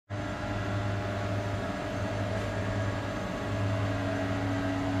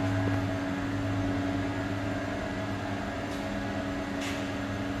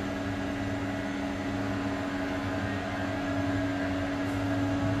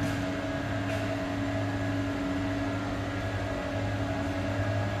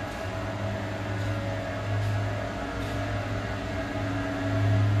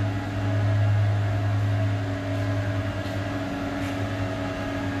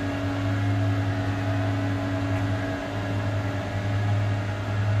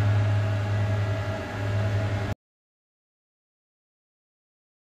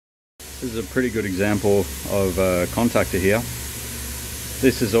This is a pretty good example of a contactor here.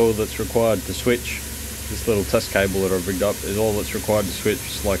 This is all that's required to switch. This little test cable that I've rigged up is all that's required to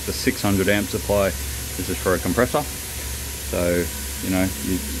switch, like the 600 amp supply. This is for a compressor. So, you know,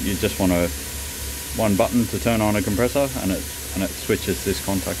 you just want one button to turn on a compressor, and it switches this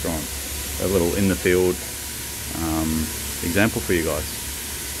contactor on. A little in the field example for you guys.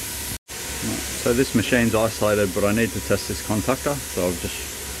 So this machine's isolated, but I need to test this contactor, so I've just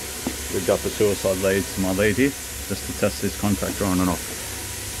rigged up a suicide lead to my lead here just to test this contactor on and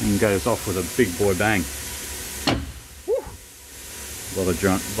off, and goes off with a big boy bang. Woo! Lot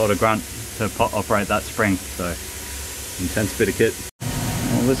of grunt to operate that spring, so intense bit of kit.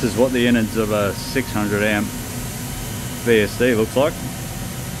 Well, this is what the innards of a 600 amp VSD looks like.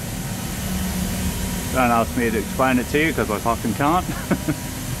 Don't ask me to explain it to you because I fucking can't.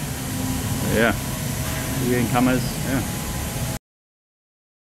 Yeah, the incomers, yeah.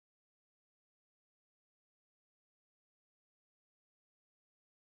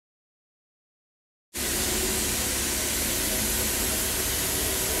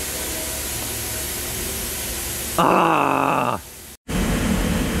 Ah!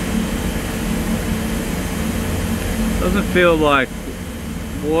 Doesn't feel like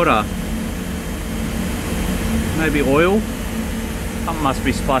water. Maybe oil? Something must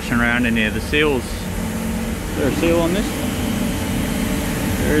be splashing around in here. The seals. Is there a seal on this?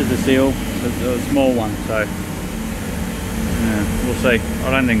 There is a seal. It's a small one, so yeah, we'll see. I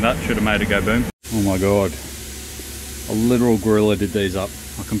don't think that should have made it go boom. Oh my god. A literal gorilla did these up.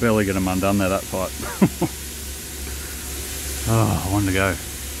 I can barely get them undone, they're that tight. Oh, one to go.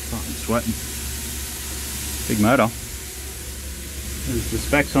 Fucking sweating. Big motor. There's the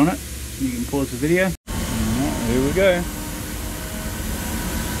specs on it. You can pause the video. Alright, here we go.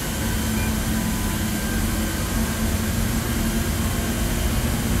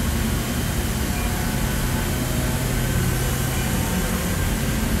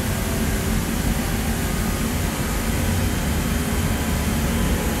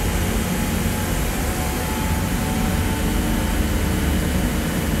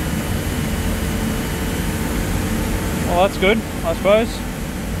 Well, that's good, I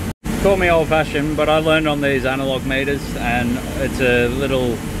suppose. Call me old fashioned, but I learned on these analog meters, and it's a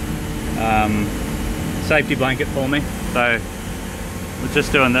little safety blanket for me. So we're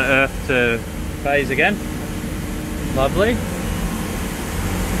just doing the earth to phase again. Lovely.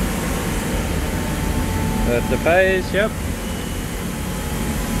 Earth to phase, yep.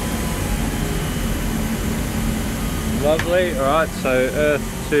 Lovely. Alright, so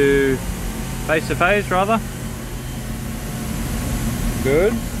earth to phase rather.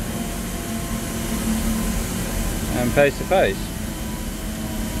 Good. And face to face.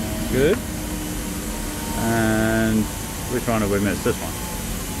 Good. And which one have we missed? This one.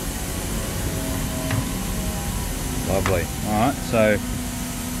 Lovely. Alright, so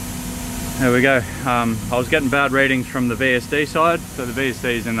there we go. I was getting bad readings from the VSD side. So the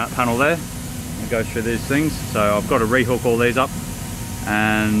VSD is in that panel there. It goes through these things. So I've got to rehook all these up.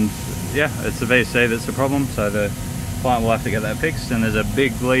 And yeah, it's the VSD that's the problem. So the client will have to get that fixed, and there's a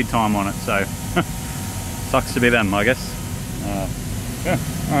big lead time on it, so sucks to be them, I guess. Yeah,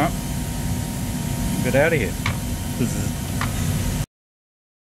 alright. Get out of here. This is